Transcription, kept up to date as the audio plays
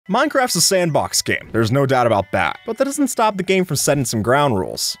Minecraft's a sandbox game, there's no doubt about that, but that doesn't stop the game from setting some ground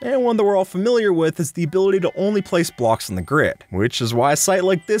rules, and one that we're all familiar with is the ability to only place blocks on the grid, which is why a site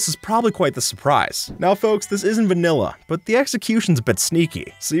like this is probably quite the surprise. Now folks, this isn't vanilla, but the execution's a bit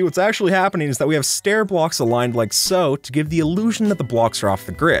sneaky. See, what's actually happening is that we have stair blocks aligned like so to give the illusion that the blocks are off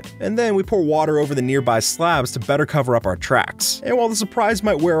the grid, and then we pour water over the nearby slabs to better cover up our tracks. And while the surprise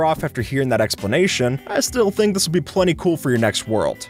might wear off after hearing that explanation, I still think this will be plenty cool for your next world.